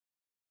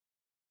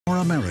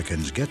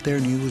Americans get their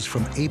news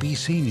from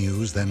ABC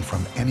News than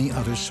from any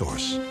other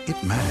source.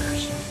 It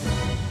matters.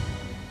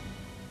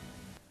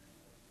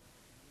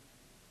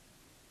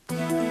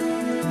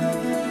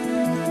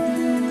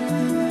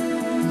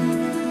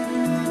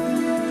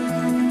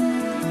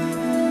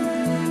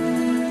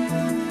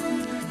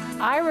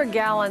 Ira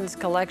Gallen's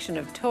collection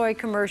of toy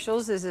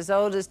commercials is as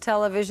old as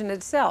television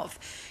itself.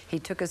 He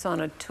took us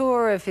on a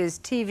tour of his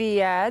TV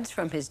ads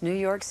from his New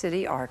York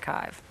City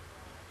archive.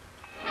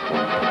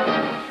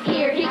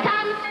 Here he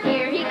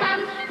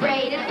comes,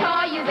 greatest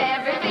toy you've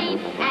ever seen,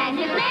 and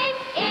his name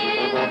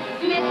is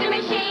Mr.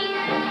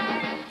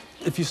 Machine.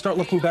 If you start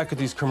looking back at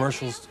these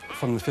commercials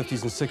from the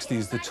 50s and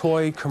 60s, the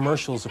toy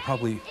commercials are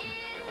probably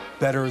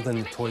better than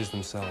the toys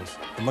themselves.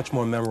 They're much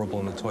more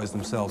memorable than the toys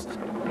themselves.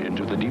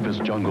 Into the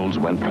deepest jungles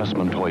went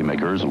Pressman toy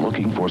makers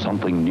looking for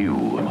something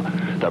new.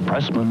 The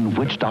Pressman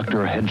Witch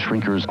Doctor Head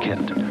Shrinker's Kit.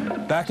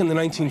 Back in the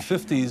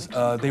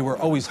 1950s, they were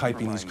always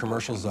hyping these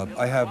commercials up.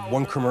 I have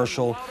one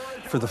commercial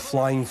for the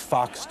Flying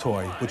Fox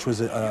toy, which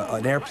was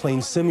an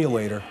airplane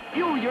simulator.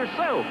 You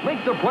yourself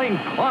make the plane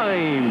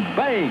climb,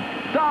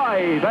 bank,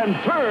 dive, and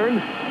turn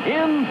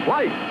in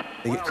flight.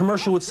 The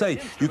commercial would say,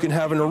 you can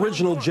have an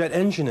original jet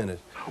engine in it.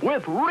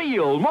 With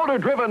real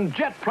motor-driven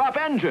jet prop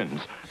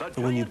engines.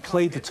 So when you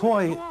played the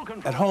toy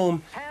at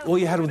home, all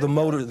you had was the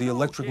motor, the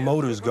electric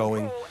motors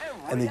going,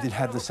 and they didn't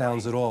have the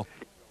sounds at all.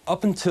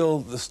 Up until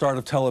the start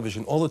of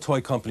television, all the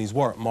toy companies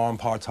were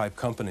mom-and-pa type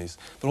companies.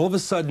 But all of a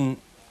sudden,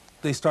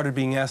 they started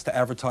being asked to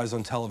advertise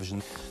on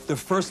television. The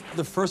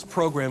first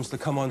programs to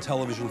come on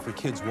television for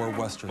kids were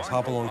Westerns.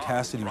 Hopalong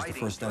Cassidy was the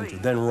first entry,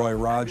 then Roy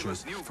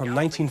Rogers. From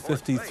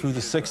 1950 through the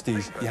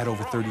 60s, you had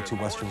over 32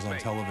 Westerns on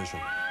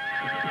television.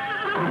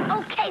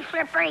 Okay,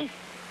 Slippery,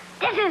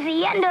 this is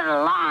the end of the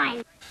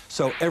line.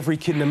 So every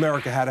kid in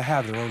America had to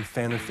have their own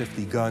Phantom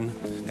 50 gun.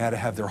 They had to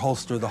have their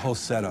holster, the whole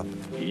setup.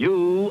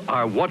 You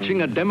are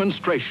watching a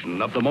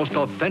demonstration of the most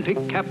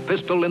authentic cap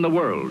pistol in the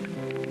world.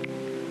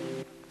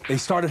 They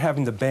started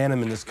having to ban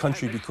them in this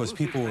country because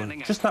people were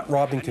just not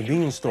robbing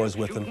convenience stores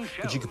with them,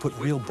 but you could put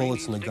real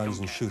bullets in the guns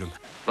and shoot them.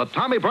 The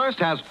Tommy Burst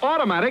has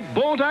automatic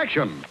bolt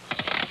action.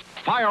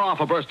 Fire off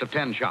a burst of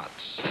 10 shots.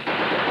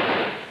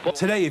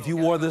 Today, if you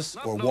wore this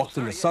or walked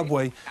in the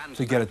subway,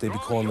 forget it, they'd be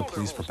calling the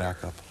police for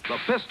backup. The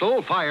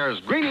pistol fires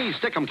greeny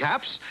stickum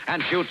caps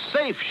and shoots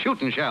safe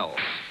shooting shells.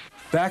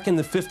 Back in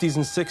the 50s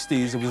and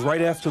 60s, it was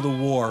right after the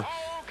war,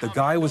 the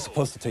guy was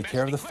supposed to take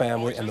care of the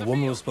family and the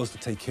woman was supposed to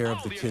take care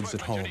of the kids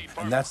at home.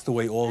 And that's the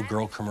way all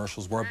girl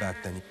commercials were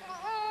back then.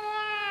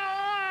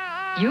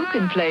 You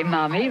can play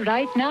Mommy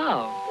right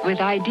now with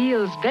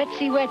Ideal's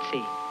Betsy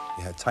Wetsy.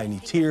 You had Tiny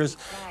Tears,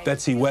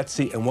 Betsy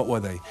Wetsy, and what were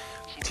they?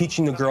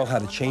 Teaching the girl how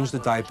to change the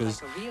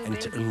diapers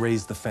and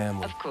raise the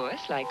family. Of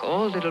course, like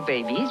all little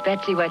babies,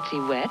 Betsy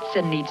Wetsy wets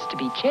and needs to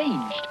be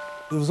changed.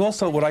 There was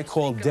also what I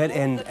call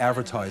dead-end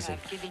advertising.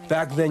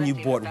 Back then, you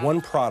bought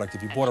one product.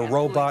 If you bought a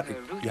robot,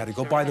 you had to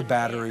go buy the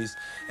batteries,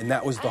 and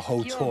that was the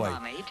whole toy.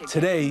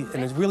 Today,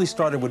 and it really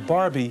started with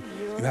Barbie,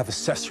 you have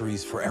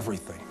accessories for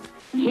everything.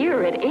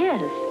 Here it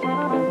is,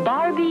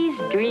 Barbie's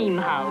Dream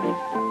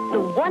House, the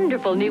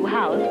wonderful new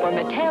house for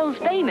Mattel's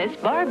famous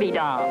Barbie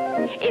doll.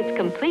 It's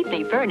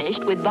completely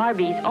furnished with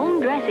Barbie's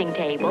own dressing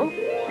table,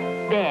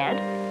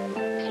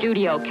 bed,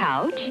 studio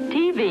couch,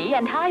 TV,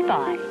 and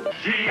hi-fi.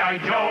 G.I.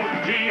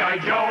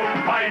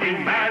 Joe,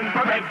 fighting man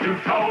from head to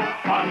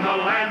toe, on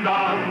the land,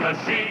 on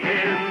the sea,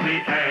 in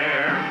the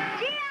air.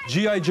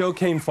 G.I. Joe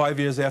came 5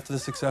 years after the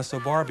success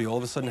of Barbie. All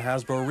of a sudden,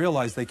 Hasbro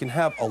realized they can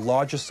have a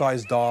larger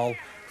size doll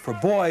for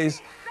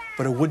boys,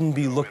 but it wouldn't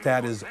be looked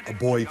at as a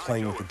boy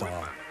playing with a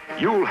doll.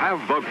 You'll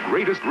have the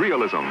greatest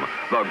realism,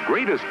 the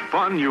greatest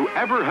fun you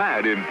ever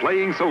had in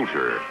playing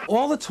soldier.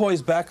 All the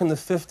toys back in the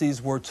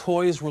 50s were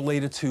toys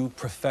related to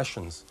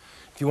professions.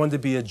 If you wanted to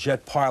be a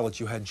jet pilot,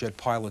 you had jet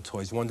pilot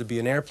toys. You wanted to be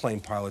an airplane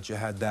pilot, you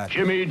had that.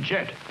 Jimmy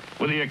Jet,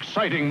 with the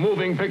exciting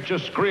moving picture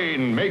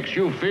screen, makes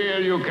you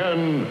feel you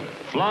can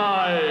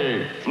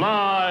fly,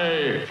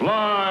 fly,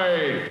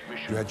 fly.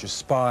 You had your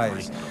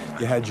spies.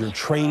 You had your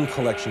train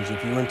collections.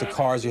 If you were into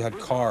cars, you had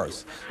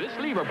cars. This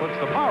lever puts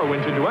the power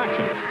winch into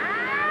action.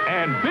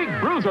 And Big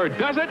Bruiser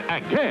does it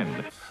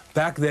again.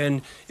 Back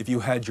then, if you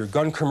had your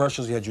gun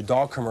commercials, you had your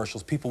dog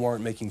commercials, people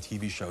weren't making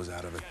TV shows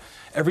out of it.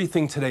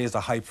 Everything today is a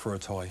hype for a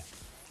toy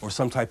or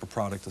some type of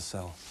product to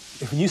sell.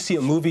 If you see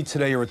a movie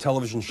today or a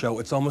television show,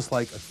 it's almost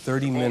like a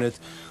 30-minute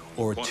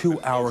or a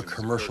 2-hour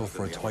commercial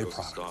for a toy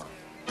product.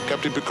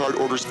 Captain Picard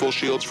orders full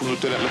shields from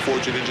Lieutenant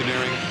LaForge in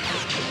engineering.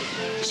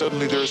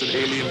 Suddenly there's an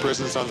alien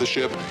presence on the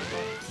ship.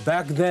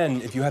 Back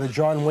then, if you had a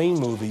John Wayne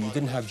movie, you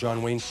didn't have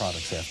John Wayne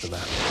products after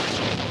that.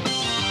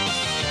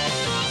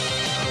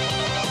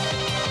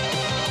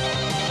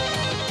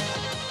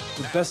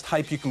 The best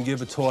hype you can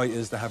give a toy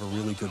is to have a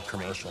really good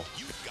commercial.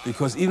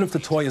 Because even if the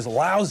toy is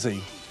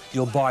lousy,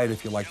 you'll buy it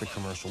if you like the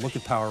commercial. Look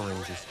at Power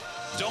Rangers.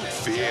 Don't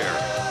fear.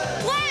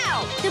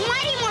 Wow, the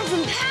Mighty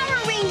Morphin Power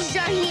Rangers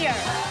are here.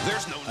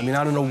 I mean,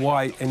 I don't know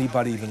why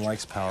anybody even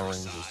likes Power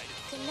Rangers.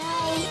 Good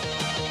night.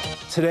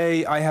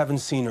 Today, I haven't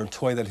seen a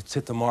toy that's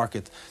hit the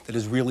market that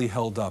has really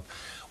held up.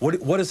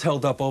 What has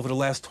held up over the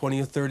last 20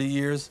 or 30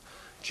 years?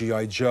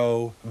 G.I.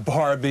 Joe,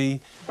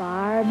 Barbie.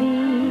 Barbie,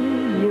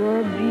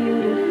 you're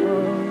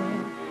beautiful.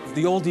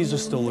 The oldies are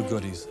still the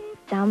goodies.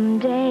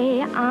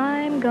 Someday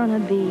I'm gonna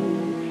be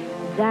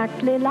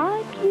exactly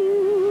like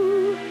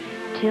you.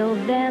 Till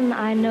then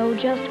I know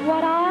just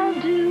what I'll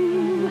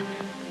do.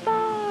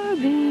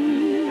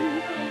 Barbie,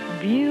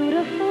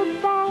 beautiful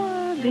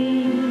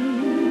Barbie.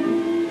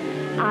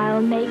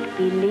 I'll make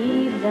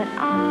believe that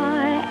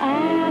I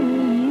am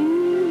you.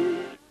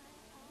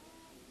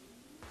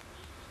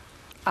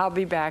 I'll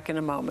be back in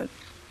a moment.